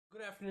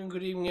Good afternoon,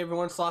 good evening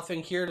everyone,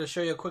 SlothFang here to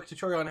show you a quick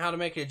tutorial on how to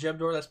make a Jeb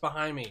door that's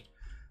behind me.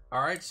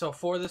 Alright, so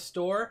for this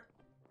door,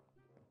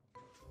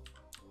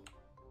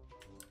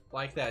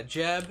 like that,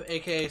 Jeb,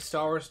 aka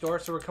Star Wars door,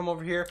 so we'll come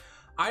over here.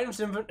 Items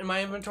in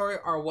my inventory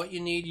are what you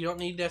need. You don't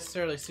need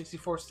necessarily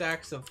 64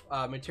 stacks of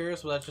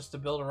materials, but that's just to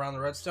build around the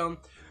redstone.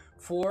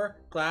 4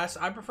 glass,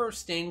 I prefer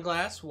stained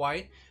glass,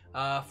 white.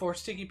 4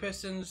 sticky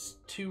pistons,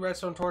 2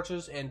 redstone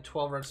torches, and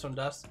 12 redstone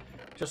dust.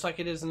 Just like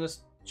it is in this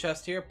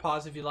chest here.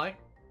 Pause if you like.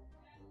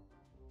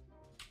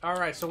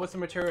 Alright, so what's the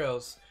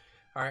materials?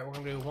 Alright, we're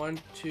gonna do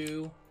 1,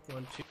 2,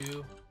 1,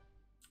 2,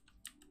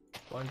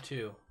 1,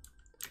 2.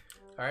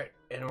 Alright,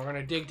 and we're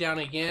gonna dig down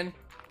again.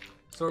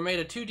 So we're made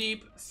of 2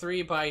 deep,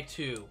 3 by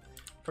 2.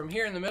 From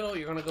here in the middle,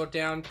 you're gonna go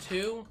down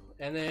 2,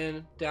 and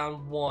then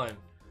down 1.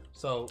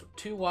 So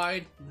 2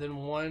 wide, then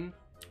 1.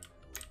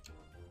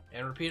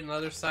 And repeat on the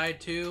other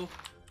side, 2,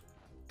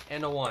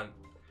 and a 1.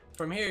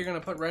 From here, you're gonna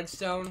put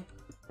redstone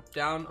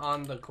down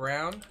on the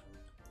ground.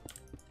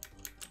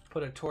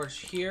 Put a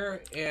torch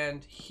here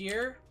and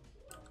here.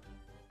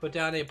 Put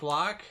down a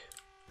block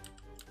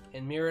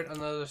and mirror it on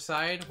the other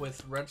side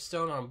with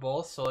redstone on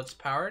both so it's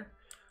powered.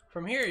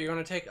 From here, you're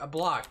going to take a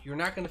block. You're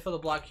not going to fill the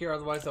block here,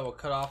 otherwise that will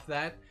cut off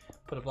that.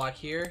 Put a block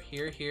here,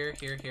 here, here,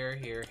 here, here,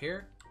 here,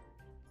 here,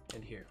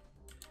 and here.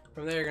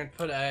 From there, you're going to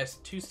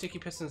put 2 sticky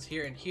pistons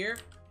here and here,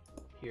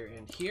 here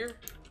and here.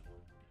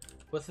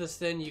 With this,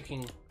 then you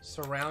can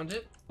surround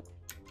it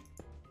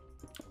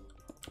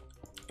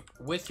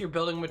with your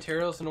building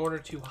materials in order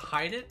to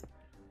hide it,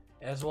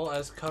 as well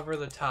as cover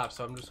the top.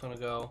 So I'm just going to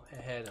go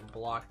ahead and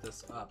block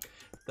this up.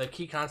 The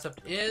key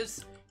concept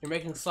is you're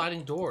making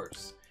sliding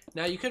doors.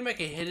 Now you could make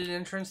a hidden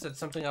entrance. That's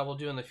something I will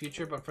do in the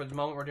future, but for the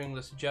moment we're doing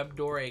this Jeb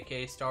door,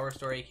 aka Star Wars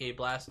door, aka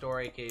Blast door,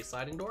 aka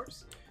sliding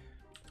doors.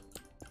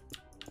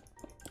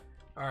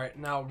 Alright,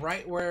 now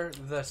right where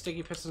the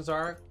sticky pistons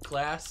are,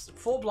 glass,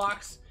 full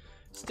blocks.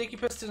 Sticky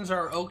pistons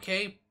are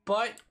okay,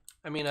 but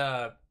I mean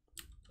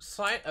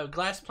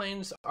glass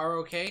planes are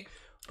okay,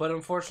 but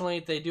unfortunately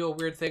they do a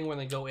weird thing when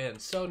they go in.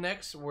 So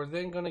next we're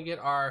then going to get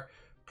our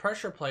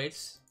pressure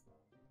plates.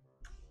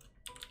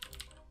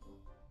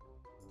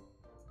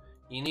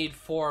 You need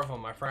 4 of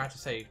them. I forgot to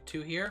say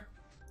 2 here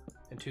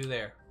and 2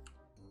 there.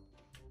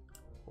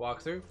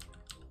 Walk through,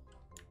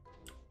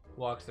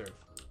 walk through.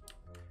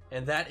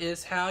 And that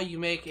is how you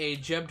make a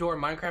Jeb door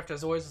in Minecraft.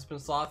 As always, it's been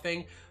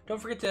SlothFang.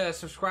 Don't forget to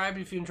subscribe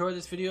if you enjoyed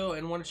this video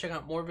and want to check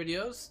out more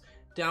videos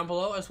down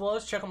below, as well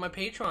as check out my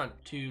Patreon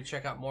to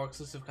check out more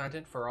exclusive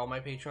content for all my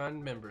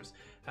Patreon members.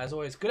 As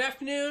always, good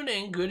afternoon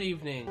and good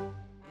evening.